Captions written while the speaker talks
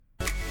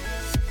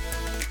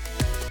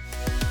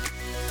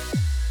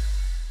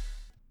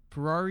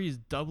Ferrari is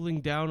doubling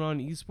down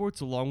on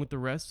esports along with the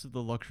rest of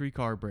the luxury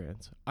car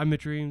brands. I'm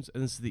Mitch Reams,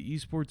 and this is the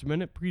Esports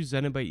Minute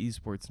presented by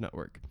Esports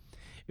Network.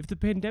 If the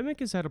pandemic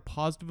has had a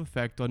positive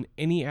effect on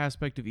any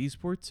aspect of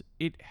esports,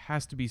 it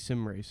has to be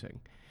sim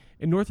racing.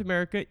 In North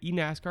America,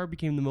 eNASCAR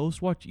became the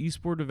most watched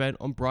esport event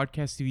on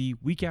broadcast TV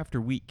week after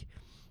week.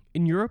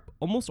 In Europe,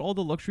 almost all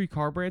the luxury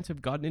car brands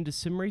have gotten into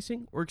sim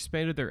racing or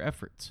expanded their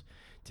efforts.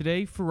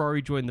 Today,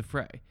 Ferrari joined the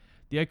fray.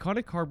 The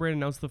iconic car brand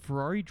announced the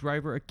Ferrari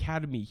Driver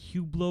Academy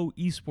Hublot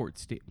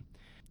esports team.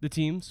 The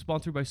team,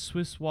 sponsored by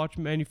Swiss watch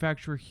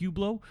manufacturer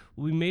Hublot,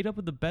 will be made up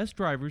of the best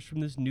drivers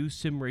from this new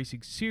sim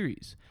racing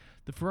series.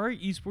 The Ferrari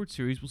esports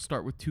series will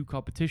start with two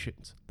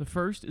competitions. The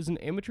first is an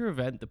amateur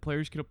event that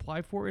players can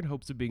apply for in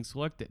hopes of being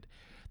selected.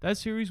 That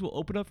series will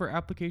open up for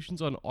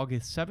applications on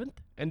August 7th,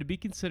 and to be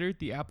considered,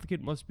 the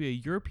applicant must be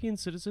a European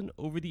citizen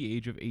over the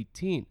age of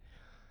 18.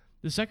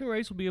 The second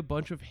race will be a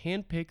bunch of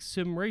hand-picked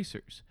sim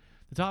racers.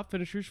 The top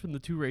finishers from the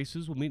two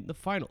races will meet in the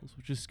finals,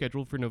 which is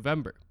scheduled for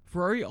November.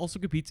 Ferrari also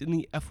competes in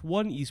the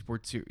F1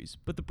 esports series,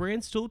 but the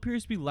brand still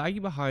appears to be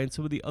lagging behind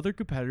some of the other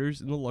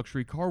competitors in the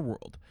luxury car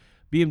world.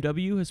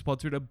 BMW has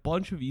sponsored a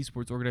bunch of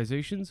esports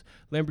organizations,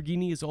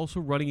 Lamborghini is also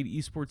running an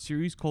esports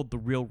series called The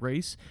Real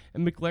Race,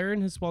 and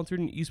McLaren has sponsored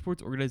an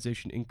esports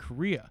organization in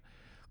Korea.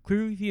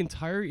 Clearly, the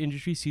entire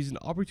industry sees an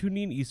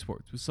opportunity in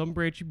esports, with some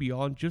branching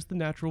beyond just the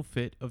natural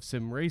fit of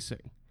sim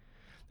racing.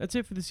 That's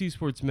it for this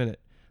Esports Minute.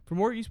 For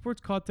more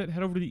esports content,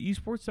 head over to the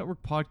Esports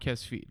Network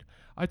podcast feed.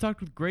 I talked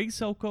with Greg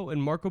Selko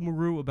and Marco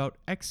Maru about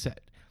XSET.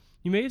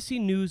 You may have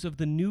seen news of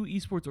the new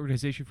esports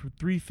organization from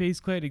three FaZe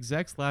Clan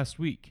execs last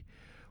week.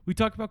 We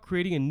talked about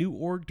creating a new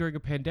org during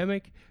a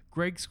pandemic,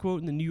 Greg's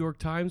quote in the New York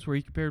Times where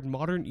he compared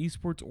modern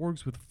esports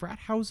orgs with frat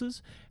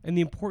houses, and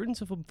the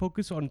importance of a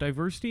focus on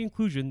diversity and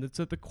inclusion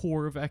that's at the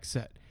core of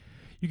XSET.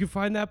 You can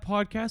find that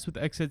podcast with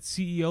XSET's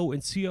CEO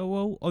and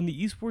COO on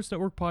the Esports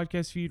Network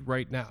podcast feed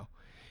right now.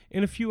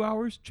 In a few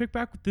hours, check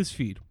back with this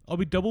feed. I'll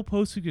be double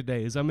posting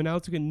today as I'm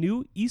announcing a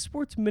new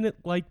Esports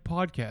Minute-like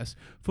podcast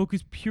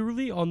focused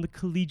purely on the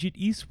collegiate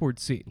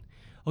esports scene.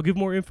 I'll give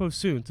more info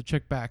soon, so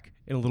check back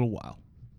in a little while.